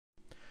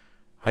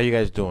How you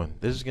guys doing?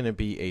 This is going to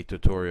be a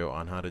tutorial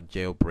on how to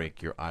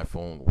jailbreak your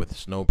iPhone with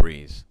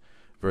Sn0wbreeze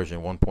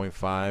version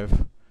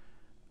 1.5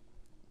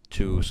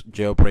 to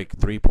jailbreak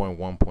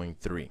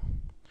 3.1.3.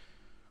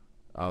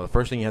 The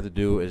first thing you have to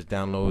do is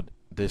download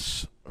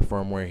this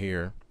firmware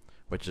here,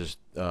 which is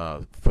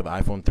for the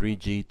iPhone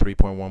 3G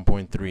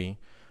 3.1.3.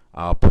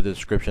 I'll put the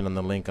description on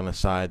the link on the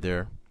side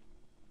there.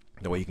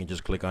 That way you can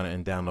just click on it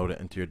and download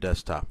it into your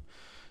desktop.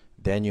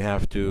 Then you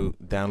have to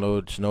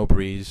download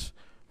Sn0wbreeze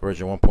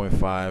version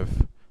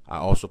 1.5. I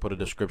also put a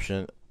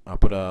description. I'll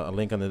put a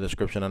link on the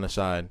description on the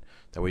side.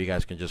 That way you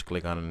guys can just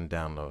click on it and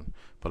download.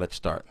 But let's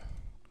start.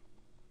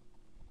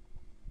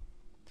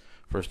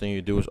 First thing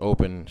you do is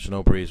open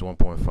Sn0wbreeze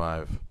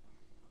 1.5.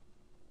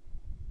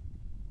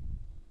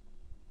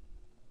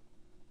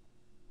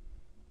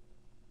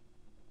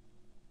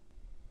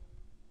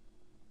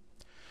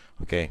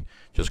 Okay,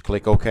 just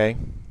click OK.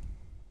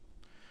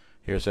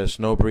 Here it says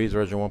Sn0wbreeze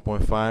version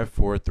 1.5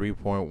 for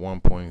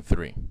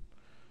 3.1.3.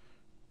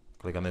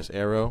 Click on this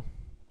arrow.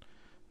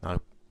 Now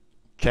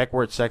check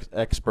where it's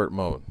expert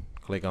mode.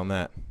 Click on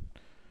that.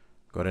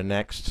 Go to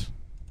next.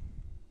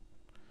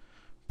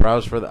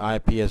 Browse for the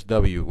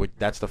IPSW, which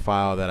that's the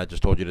file that I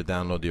just told you to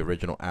download, the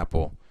original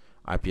Apple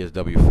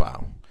IPSW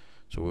file.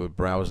 So we would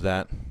browse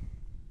that.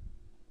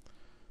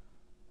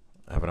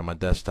 I have it on my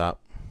desktop.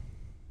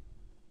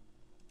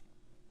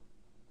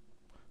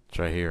 It's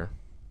right here.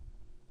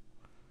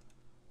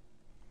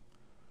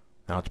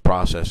 Now it's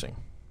processing.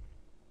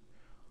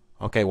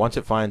 Okay, once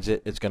it finds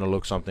it, it's going to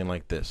look something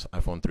like this.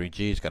 iPhone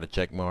 3G, it's got a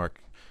check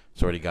mark.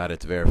 It's already got it,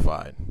 it's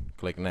verified.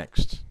 Click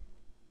next.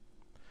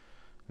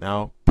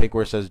 Now pick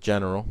where it says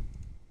general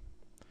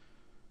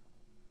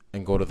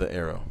and go to the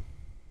arrow.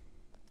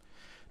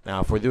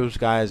 Now for those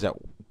guys that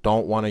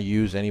don't want to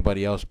use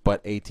anybody else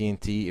but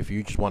AT&T, if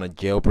you just want to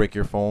jailbreak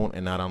your phone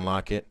and not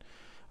unlock it,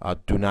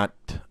 do not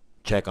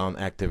check on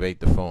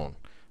activate the phone.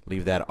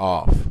 Leave that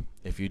off.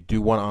 If you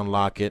do want to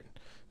unlock it,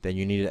 then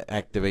you need to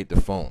activate the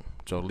phone.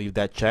 So leave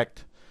that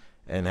checked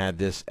and add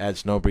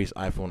Sn0wbreeze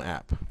iPhone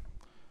app.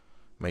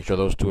 Make sure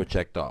those two are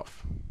checked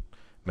off.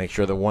 Make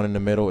sure the one in the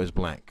middle is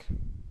blank.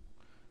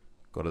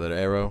 Go to the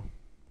arrow.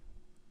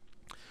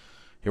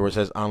 Here where it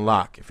says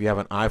unlock. If you have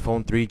an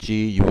iPhone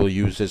 3G, you will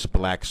use this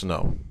black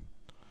snow.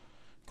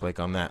 Click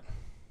on that.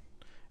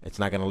 It's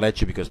not going to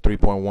let you because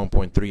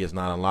 3.1.3 is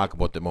not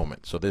unlockable at the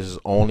moment. So this is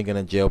only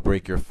going to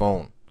jailbreak your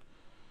phone.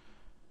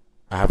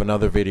 I have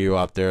another video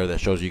out there that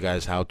shows you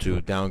guys how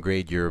to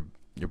downgrade your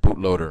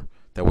bootloader.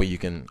 That way you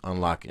can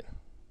unlock it.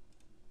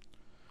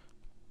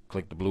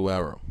 Click the blue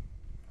arrow.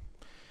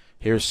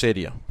 Here's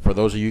Cydia. For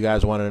those of you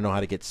guys who want to know how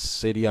to get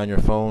Cydia on your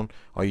phone,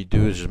 all you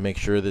do is just make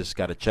sure this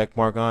got a check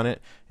mark on it,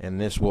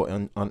 and this will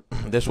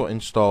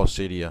install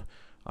Cydia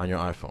on your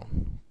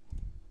iPhone.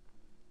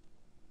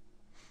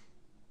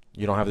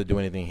 You don't have to do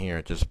anything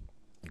here. Just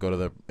go to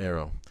the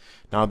arrow.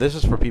 Now this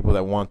is for people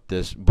that want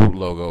this boot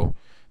logo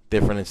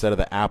different. Instead of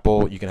the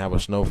apple, you can have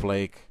a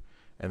snowflake,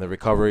 and the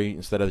recovery,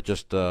 instead of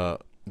just the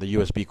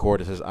USB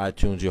cord that says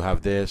iTunes, you'll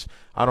have this.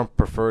 I don't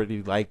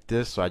preferably like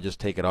this, so I just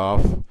take it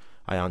off.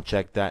 I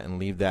uncheck that and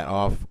leave that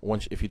off.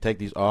 If you take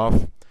these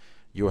off,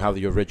 you'll have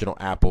the original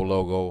Apple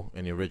logo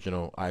and the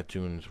original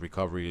iTunes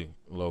recovery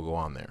logo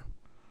on there.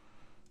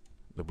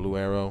 The blue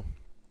arrow.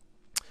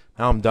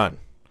 Now I'm done.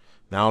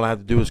 Now all I have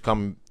to do is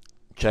come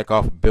check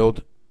off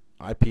build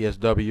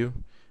IPSW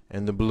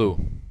and the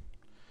blue.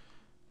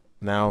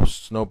 Now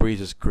Sn0wbreeze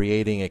is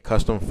creating a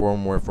custom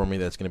firmware for me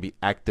that's going to be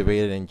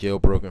activated and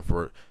jailbroken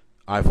for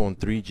iPhone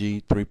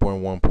 3G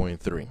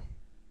 3.1.3.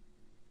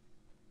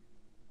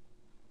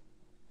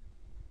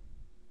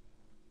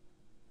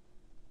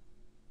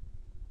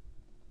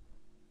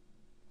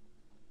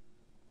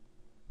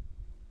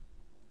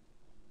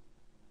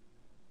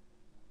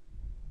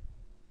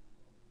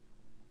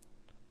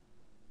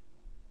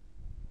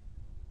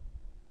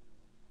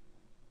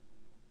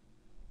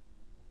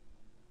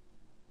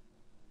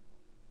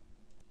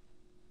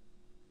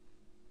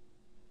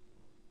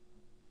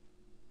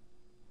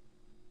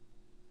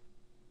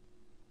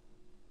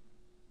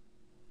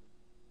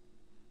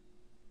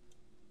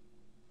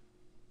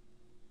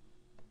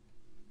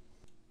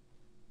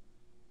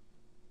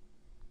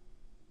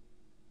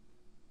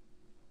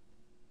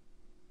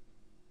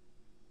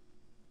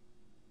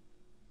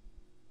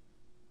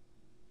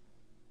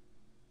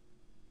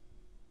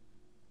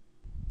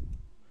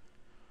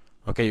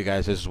 Okay, you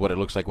guys, this is what it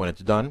looks like when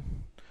it's done.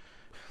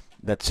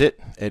 That's it.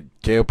 It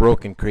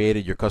jailbroke and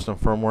created your custom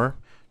firmware.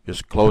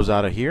 Just close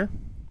out of here,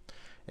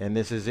 and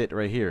this is it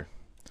right here.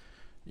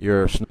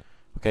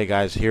 Okay,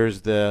 guys,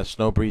 here's the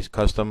Sn0wbreeze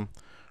custom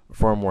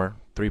firmware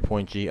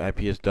 3.G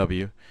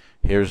IPSW.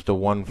 Here's the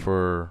one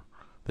for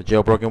the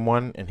jailbroken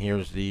one, and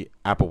here's the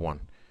Apple one.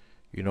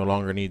 You no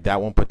longer need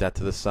that one. Put that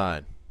to the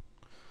side.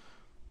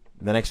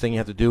 The next thing you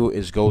have to do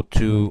is go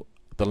to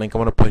the link I'm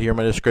going to put here in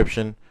my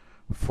description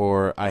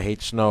for I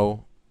Hate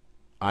Snow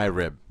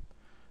iRib.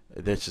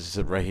 This is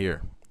it right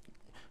here.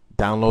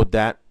 Download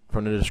that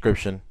from the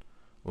description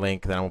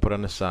link that I'm going to put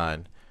on the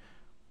side.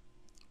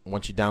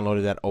 Once you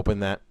downloaded that, open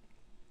that.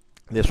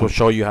 This will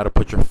show you how to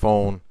put your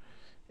phone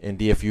in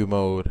DFU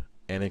mode,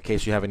 and in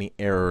case you have any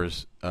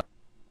errors,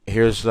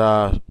 here's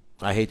I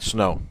hate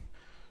snow.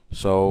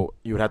 So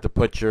you would have to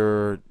put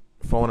your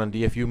phone on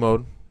DFU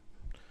mode,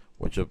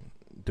 which will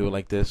do it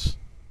like this.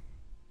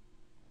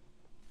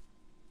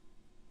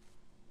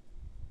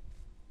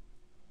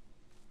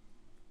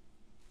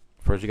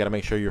 First, you got to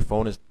make sure your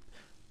phone is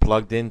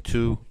plugged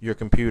into your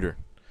computer.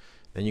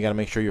 Then you got to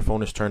make sure your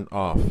phone is turned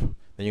off.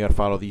 Then you got to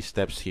follow these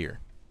steps here.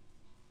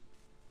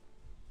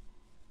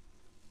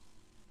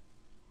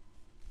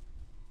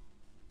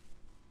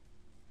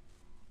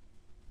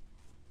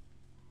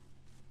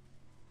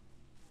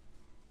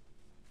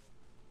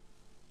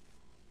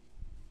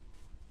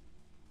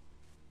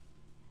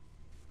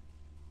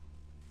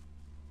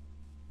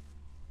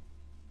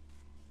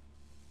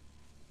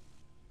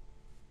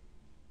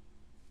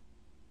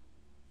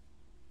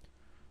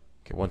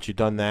 Okay, once you've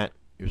done that,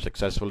 you've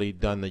successfully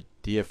done the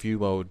DFU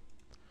mode.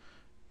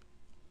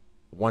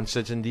 Once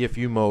it's in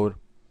DFU mode,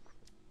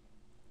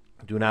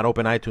 do not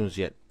open iTunes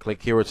yet.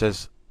 Click here where it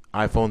says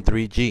iPhone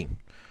 3G.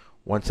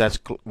 Once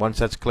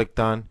that's clicked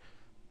on,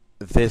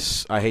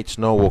 this I hate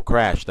snow will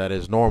crash. That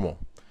is normal.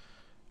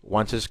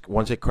 Once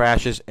it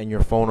crashes and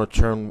your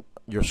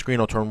screen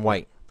will turn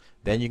white.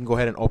 Then you can go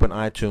ahead and open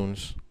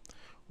iTunes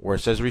where it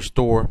says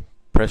restore.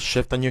 Press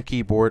shift on your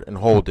keyboard and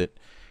hold it.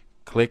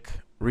 Click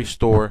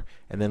restore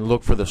and then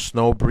look for the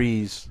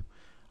Sn0wbreeze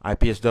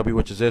IPSW,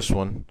 which is this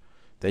one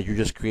that you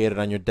just created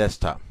on your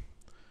desktop.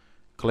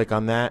 Click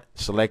on that,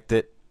 select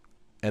it,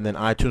 and then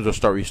iTunes will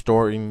start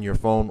restoring your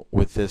phone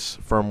with this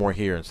firmware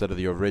here instead of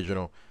the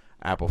original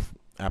Apple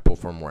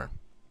firmware.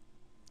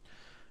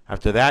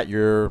 After that,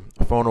 your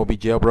phone will be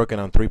jailbroken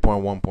on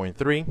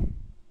 3.1.3.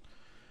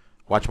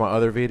 Watch my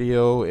other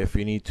video if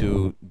you need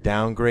to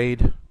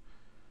downgrade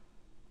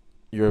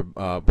your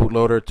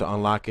bootloader to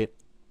unlock it.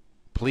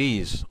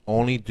 Please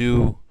only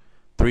do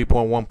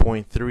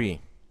 3.1.3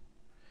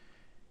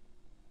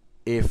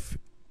 if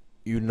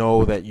you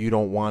know that you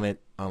don't want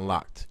it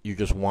unlocked. You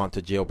just want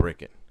to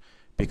jailbreak it,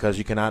 because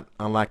you cannot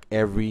unlock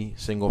every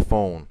single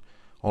phone.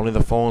 Only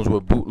the phones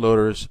with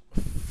bootloaders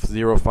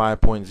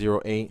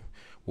 05.08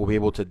 will be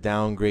able to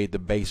downgrade the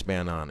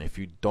baseband on. If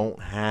you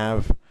don't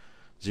have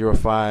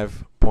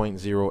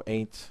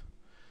 05.08,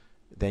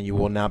 then you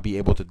will not be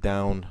able to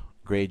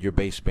downgrade your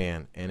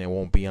baseband, and it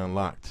won't be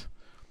unlocked.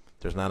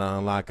 There's not an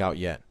unlock out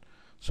yet.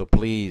 So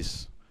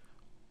please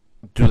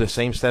do the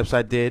same steps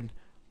I did,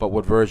 but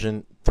with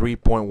version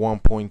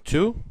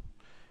 3.1.2,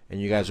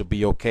 and you guys will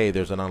be okay.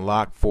 There's an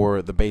unlock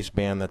for the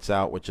baseband that's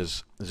out, which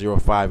is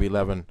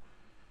 0511.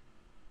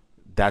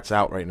 That's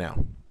out right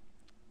now.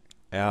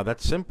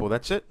 That's simple.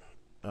 That's it.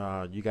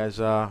 You guys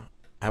have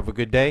a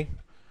good day,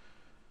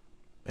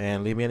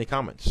 and leave me any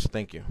comments.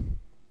 Thank you.